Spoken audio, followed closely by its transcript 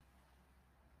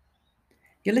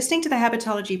You're listening to the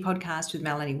Habitology podcast with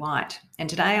Melanie White, and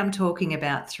today I'm talking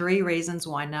about 3 reasons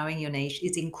why knowing your niche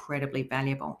is incredibly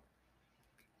valuable.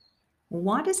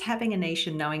 Why does having a niche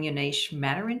and knowing your niche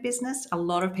matter in business? A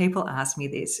lot of people ask me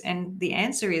this, and the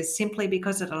answer is simply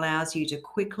because it allows you to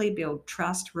quickly build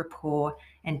trust, rapport,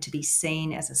 and to be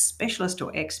seen as a specialist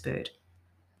or expert,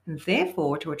 and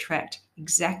therefore to attract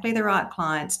exactly the right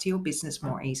clients to your business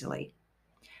more easily.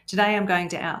 Today, I'm going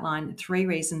to outline 3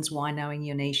 reasons why knowing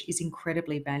your niche is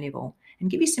incredibly valuable and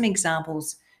give you some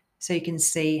examples so you can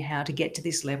see how to get to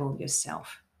this level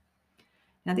yourself.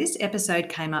 Now, this episode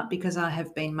came up because I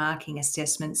have been marking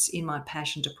assessments in my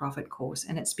Passion to Profit course,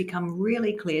 and it's become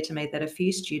really clear to me that a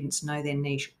few students know their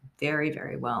niche very,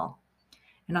 very well.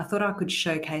 And I thought I could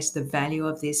showcase the value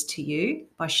of this to you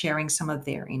by sharing some of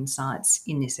their insights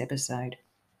in this episode.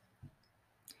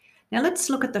 Now, let's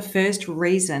look at the first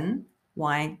reason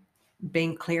why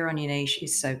being clear on your niche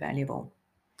is so valuable.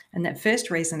 And that first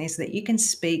reason is that you can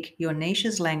speak your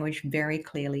niche's language very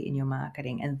clearly in your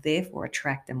marketing and therefore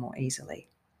attract them more easily.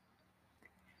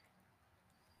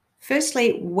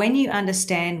 Firstly, when you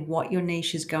understand what your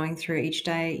niche is going through each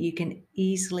day, you can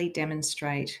easily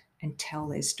demonstrate and tell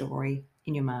their story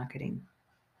in your marketing.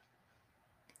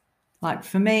 Like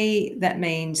for me, that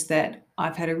means that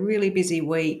I've had a really busy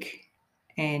week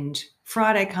and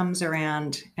Friday comes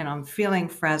around and I'm feeling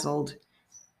frazzled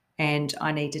and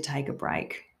I need to take a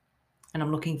break and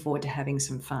I'm looking forward to having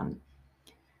some fun.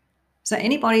 So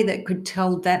anybody that could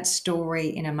tell that story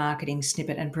in a marketing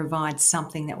snippet and provide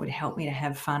something that would help me to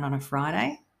have fun on a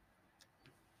Friday,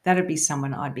 that'd be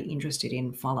someone I'd be interested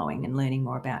in following and learning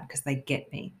more about because they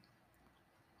get me.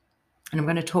 And I'm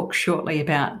going to talk shortly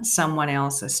about someone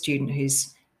else, a student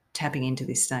who's tapping into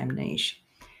this same niche.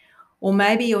 Or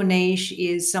maybe your niche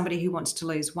is somebody who wants to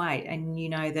lose weight and you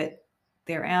know that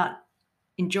they're out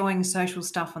enjoying social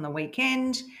stuff on the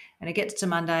weekend and it gets to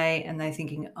Monday and they're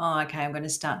thinking, oh, okay, I'm going to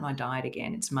start my diet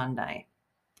again. It's Monday.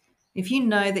 If you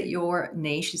know that your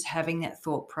niche is having that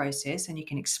thought process and you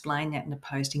can explain that in a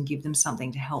post and give them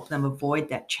something to help them avoid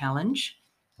that challenge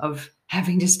of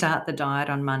having to start the diet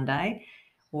on Monday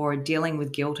or dealing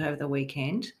with guilt over the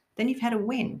weekend, then you've had a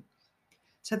win.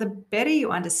 So the better you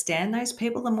understand those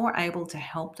people, the more able to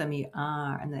help them you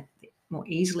are and the more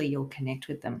easily you'll connect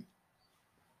with them.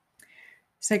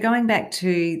 So going back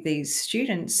to these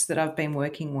students that I've been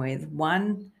working with,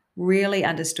 one really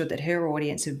understood that her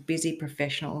audience of busy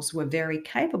professionals were very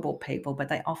capable people, but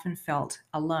they often felt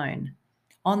alone,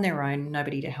 on their own,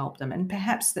 nobody to help them, and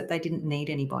perhaps that they didn't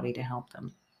need anybody to help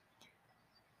them.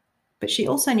 But she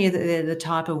also knew that they're the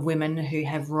type of women who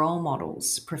have role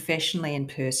models professionally and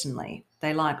personally.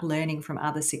 They like learning from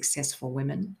other successful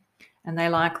women, and they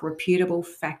like reputable,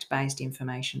 fact-based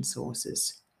information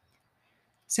sources.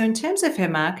 So, in terms of her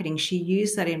marketing, she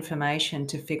used that information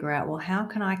to figure out, well, how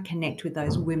can I connect with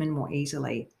those women more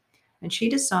easily? And she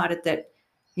decided that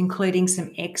including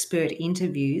some expert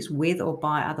interviews with or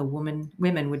by other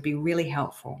women would be really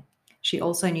helpful. She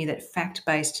also knew that fact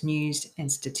based news and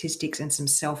statistics and some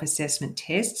self assessment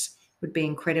tests would be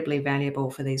incredibly valuable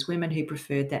for these women who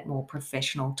preferred that more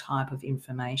professional type of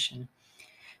information.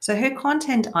 So, her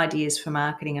content ideas for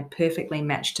marketing are perfectly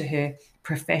matched to her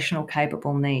professional,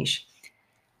 capable niche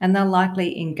and they'll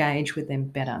likely engage with them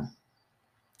better.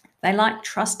 They like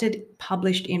trusted,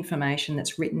 published information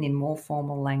that's written in more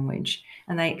formal language,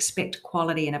 and they expect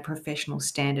quality and a professional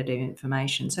standard of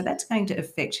information. So that's going to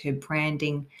affect her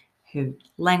branding, her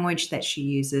language that she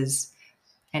uses,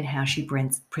 and how she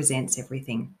presents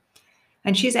everything.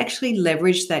 And she's actually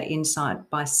leveraged that insight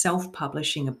by self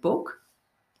publishing a book.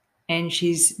 And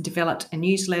she's developed a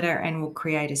newsletter and will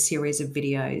create a series of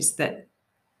videos that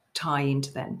tie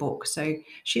into that book. So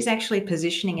she's actually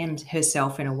positioning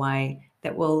herself in a way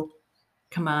that will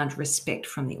command respect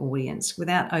from the audience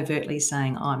without overtly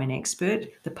saying, I'm an expert.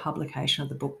 The publication of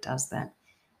the book does that.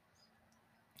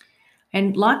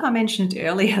 And like I mentioned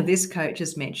earlier, this coach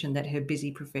has mentioned that her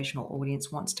busy professional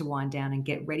audience wants to wind down and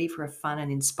get ready for a fun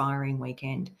and inspiring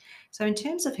weekend. So, in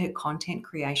terms of her content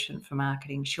creation for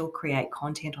marketing, she'll create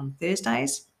content on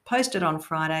Thursdays, post it on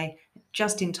Friday,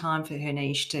 just in time for her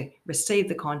niche to receive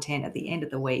the content at the end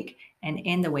of the week and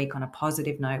end the week on a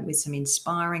positive note with some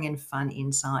inspiring and fun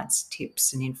insights,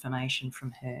 tips, and information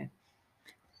from her.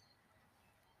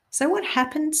 So, what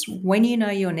happens when you know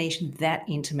your niche that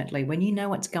intimately? When you know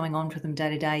what's going on for them day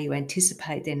to day, you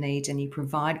anticipate their needs and you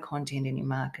provide content in your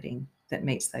marketing that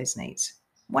meets those needs.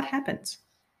 What happens?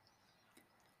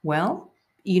 Well,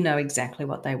 you know exactly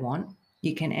what they want.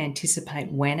 You can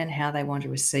anticipate when and how they want to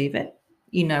receive it.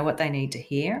 You know what they need to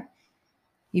hear.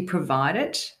 You provide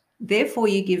it. Therefore,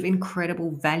 you give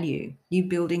incredible value. You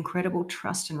build incredible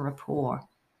trust and rapport.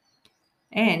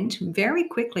 And very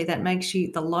quickly, that makes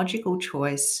you the logical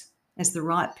choice as the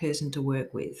right person to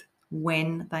work with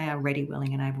when they are ready,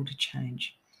 willing, and able to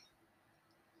change.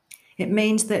 It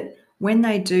means that when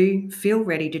they do feel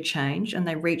ready to change and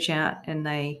they reach out and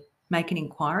they make an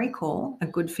inquiry call, a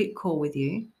good fit call with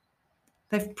you,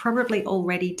 they've probably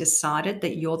already decided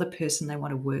that you're the person they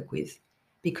want to work with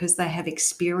because they have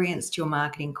experienced your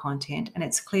marketing content and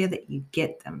it's clear that you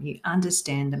get them, you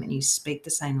understand them, and you speak the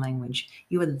same language.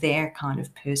 You are their kind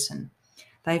of person.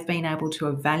 They've been able to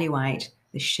evaluate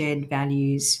the shared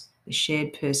values, the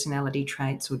shared personality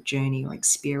traits or journey or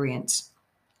experience,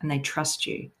 and they trust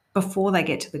you before they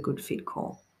get to the good fit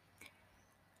call.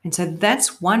 And so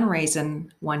that's one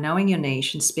reason why knowing your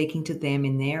niche and speaking to them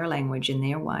in their language, in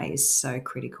their way, is so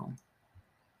critical.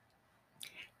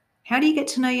 How do you get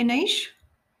to know your niche?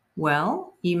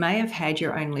 Well, you may have had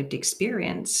your own lived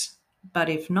experience, but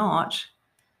if not,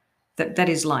 that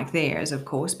is like theirs, of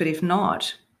course, but if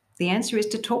not, the answer is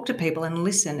to talk to people and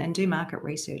listen and do market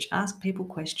research. Ask people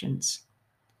questions,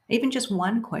 even just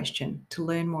one question to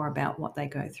learn more about what they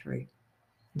go through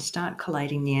and start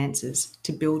collating the answers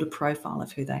to build a profile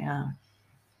of who they are.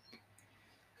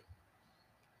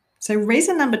 So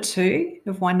reason number 2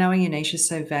 of why knowing your niche is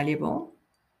so valuable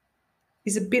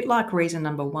is a bit like reason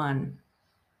number 1.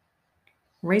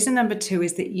 Reason number 2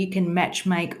 is that you can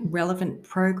match-make relevant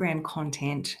program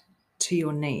content to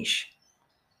your niche.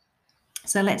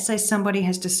 So let's say somebody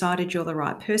has decided you're the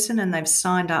right person and they've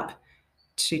signed up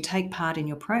to take part in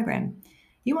your program.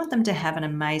 You want them to have an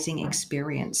amazing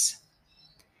experience.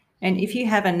 And if you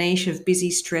have a niche of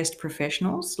busy, stressed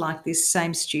professionals, like this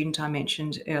same student I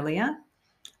mentioned earlier,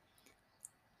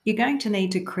 you're going to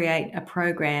need to create a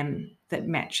program that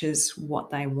matches what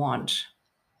they want.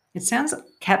 It sounds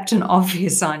Captain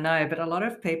Obvious, I know, but a lot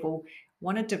of people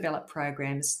want to develop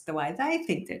programs the way they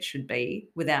think that should be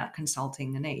without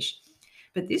consulting the niche.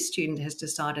 But this student has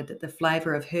decided that the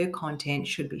flavour of her content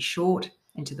should be short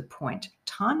and to the point,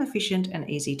 time efficient and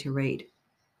easy to read,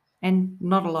 and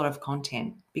not a lot of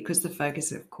content because the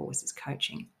focus, of course, is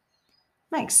coaching.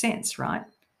 Makes sense, right?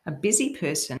 A busy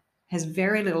person has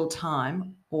very little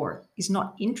time or is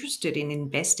not interested in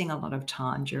investing a lot of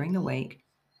time during the week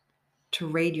to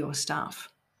read your stuff.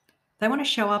 They want to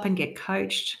show up and get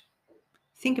coached.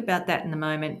 Think about that in the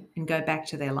moment and go back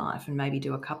to their life and maybe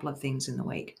do a couple of things in the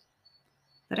week.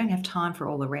 They don't have time for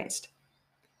all the rest.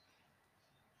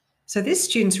 So this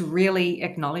student's really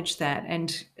acknowledged that,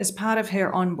 and as part of her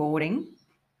onboarding,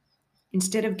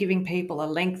 instead of giving people a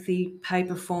lengthy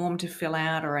paper form to fill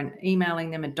out or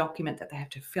emailing them a document that they have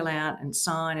to fill out and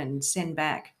sign and send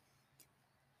back,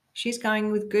 she's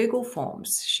going with Google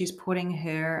Forms. She's putting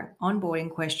her onboarding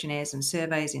questionnaires and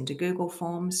surveys into Google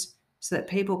Forms so that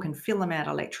people can fill them out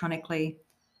electronically,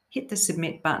 hit the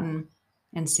submit button,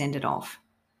 and send it off,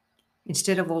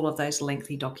 instead of all of those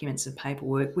lengthy documents of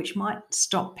paperwork, which might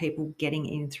stop people getting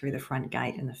in through the front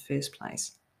gate in the first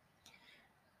place.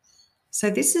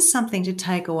 So this is something to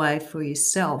take away for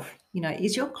yourself.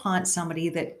 Is your client somebody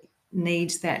that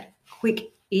needs that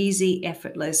quick, easy,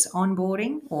 effortless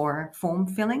onboarding or form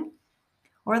filling?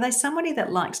 Or are they somebody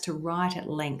that likes to write at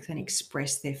length and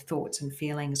express their thoughts and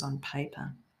feelings on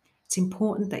paper? It's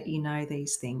important that you know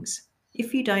these things.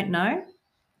 If you don't know,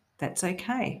 that's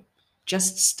okay.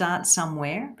 Just start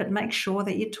somewhere, but make sure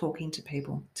that you're talking to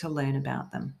people to learn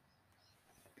about them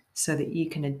so that you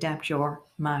can adapt your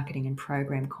marketing and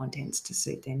program contents to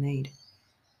suit their need.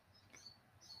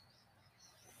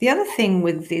 The other thing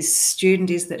with this student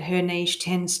is that her niche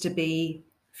tends to be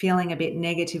feeling a bit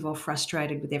negative or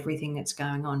frustrated with everything that's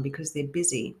going on because they're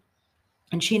busy.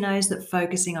 And she knows that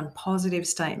focusing on positive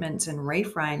statements and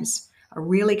reframes are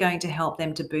really going to help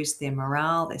them to boost their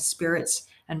morale, their spirits,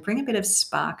 and bring a bit of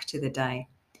spark to the day.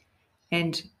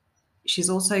 And she's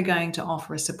also going to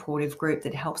offer a supportive group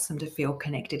that helps them to feel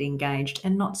connected, engaged,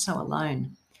 and not so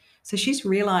alone. So she's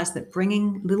realised that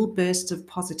bringing little bursts of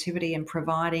positivity and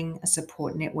providing a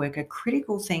support network are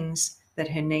critical things that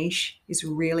her niche is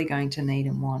really going to need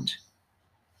and want.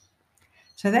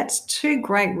 So that's 2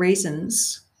 great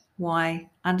reasons why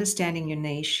understanding your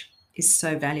niche is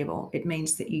so valuable. It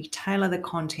means that you tailor the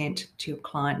content to your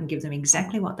client and give them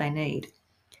exactly what they need.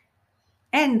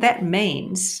 And that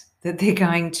means that they're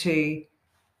going to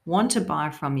want to buy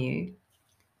from you,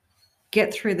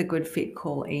 get through the good fit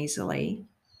call easily,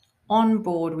 on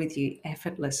board with you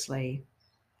effortlessly,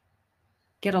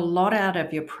 get a lot out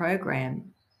of your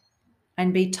program,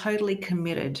 and be totally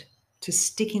committed to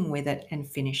sticking with it and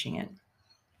finishing it.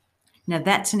 Now,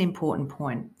 that's an important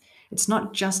point. It's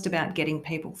not just about getting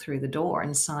people through the door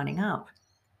and signing up.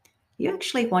 You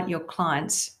actually want your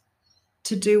clients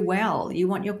to do well. You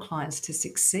want your clients to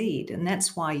succeed. And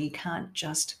that's why you can't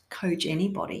just coach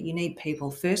anybody. You need people,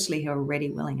 firstly, who are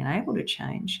ready, willing, and able to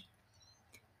change.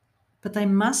 But they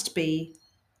must be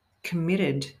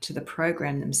committed to the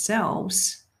program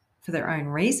themselves for their own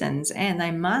reasons, and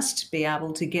they must be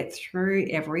able to get through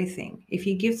everything. If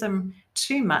you give them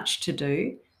too much to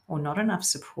do or not enough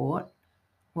support,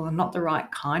 or not the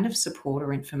right kind of support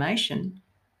or information,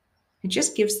 it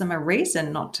just gives them a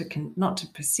reason not to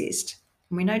persist.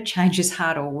 And we know change is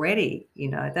hard already,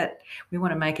 that we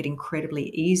want to make it incredibly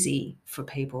easy for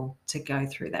people to go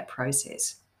through that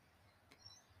process.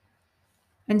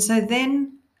 And so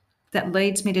then that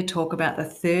leads me to talk about the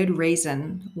third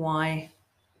reason why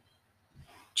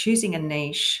choosing a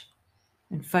niche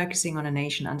and focusing on a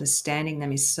niche and understanding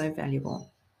them is so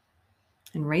valuable.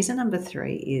 And reason number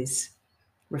 3 is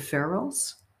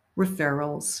referrals,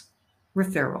 referrals,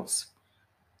 referrals.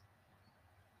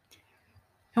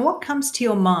 And what comes to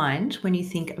your mind when you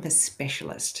think of a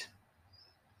specialist?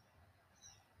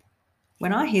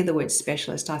 When I hear the word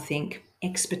specialist, I think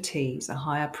expertise, a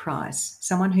higher price,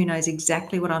 someone who knows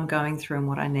exactly what I'm going through and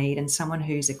what I need, and someone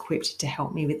who's equipped to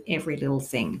help me with every little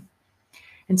thing.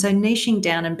 And so niching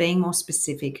down and being more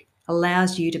specific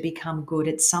allows you to become good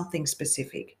at something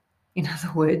specific. In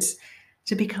other words,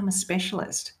 to become a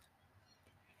specialist.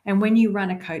 And when you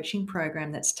run a coaching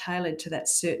program that's tailored to that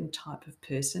certain type of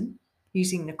person,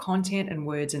 using the content and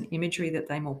words and imagery that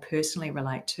they more personally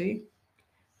relate to,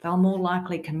 they'll more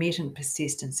likely commit and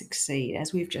persist and succeed,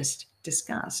 as we've just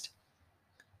discussed.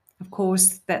 Of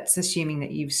course, that's assuming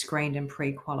that you've screened and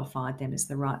pre-qualified them as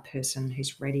the right person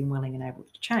who's ready, willing, and able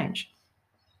to change.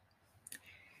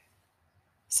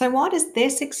 So why does their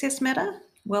success matter?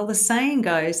 Well, the saying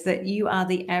goes that you are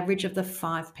the average of the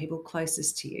 5 people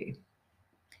closest to you.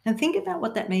 And think about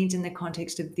what that means in the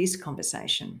context of this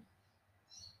conversation.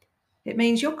 It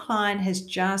means your client has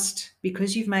just,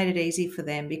 because you've made it easy for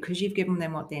them, because you've given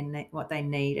them what they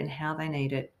need and how they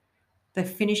need it, they've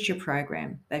finished your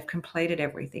program, they've completed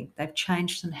everything, they've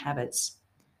changed some habits,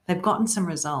 they've gotten some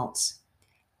results,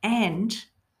 and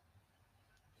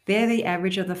they're the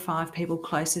average of the 5 people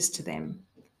closest to them.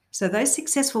 So those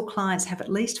successful clients have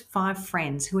at least 5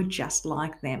 friends who are just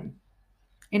like them.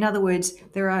 In other words,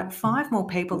 there are 5 more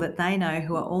people that they know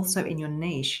who are also in your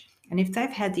niche. And if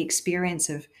they've had the experience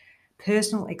of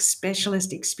personal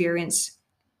specialist experience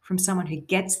from someone who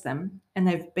gets them, and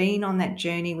they've been on that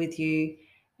journey with you,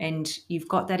 and you've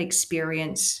got that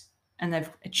experience and they've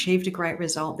achieved a great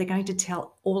result, they're going to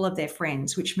tell all of their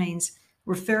friends, which means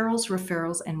referrals,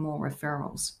 referrals, and more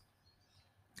referrals.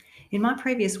 In my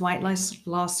previous weight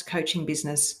loss coaching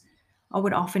business, I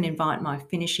would often invite my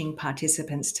finishing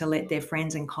participants to let their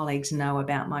friends and colleagues know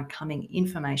about my coming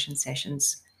information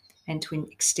sessions and to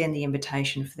extend the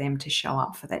invitation for them to show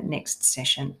up for that next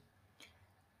session.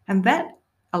 And that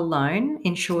alone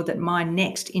ensured that my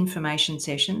next information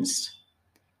sessions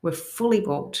were fully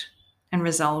booked and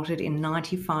resulted in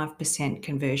 95%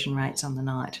 conversion rates on the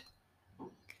night.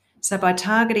 So by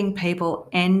targeting people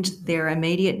and their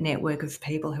immediate network of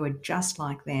people who are just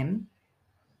like them,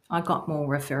 I got more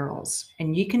referrals.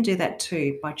 And you can do that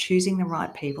too by choosing the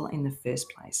right people in the first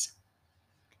place.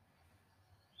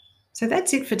 So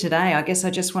that's it for today. I guess I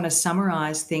just want to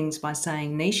summarize things by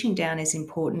saying niching down is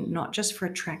important, not just for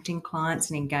attracting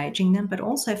clients and engaging them, but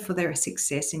also for their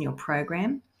success in your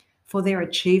program, for their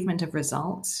achievement of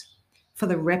results, for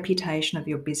the reputation of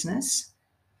your business,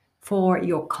 for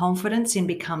your confidence in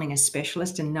becoming a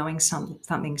specialist and knowing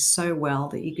something so well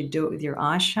that you could do it with your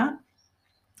eyes shut,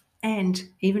 and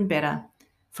even better,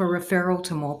 for referral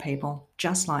to more people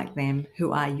just like them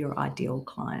who are your ideal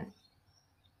client.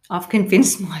 I've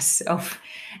convinced myself,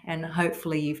 and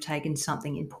hopefully you've taken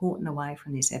something important away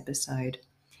from this episode.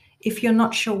 If you're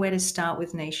not sure where to start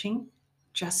with niching,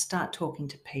 just start talking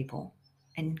to people,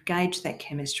 engage that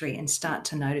chemistry, and start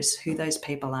to notice who those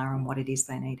people are and what it is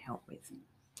they need help with.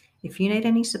 If you need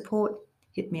any support,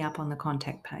 hit me up on the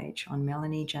contact page on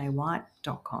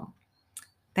melaniejwhite.com.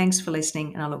 Thanks for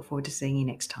listening, and I look forward to seeing you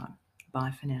next time.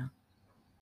 Bye for now.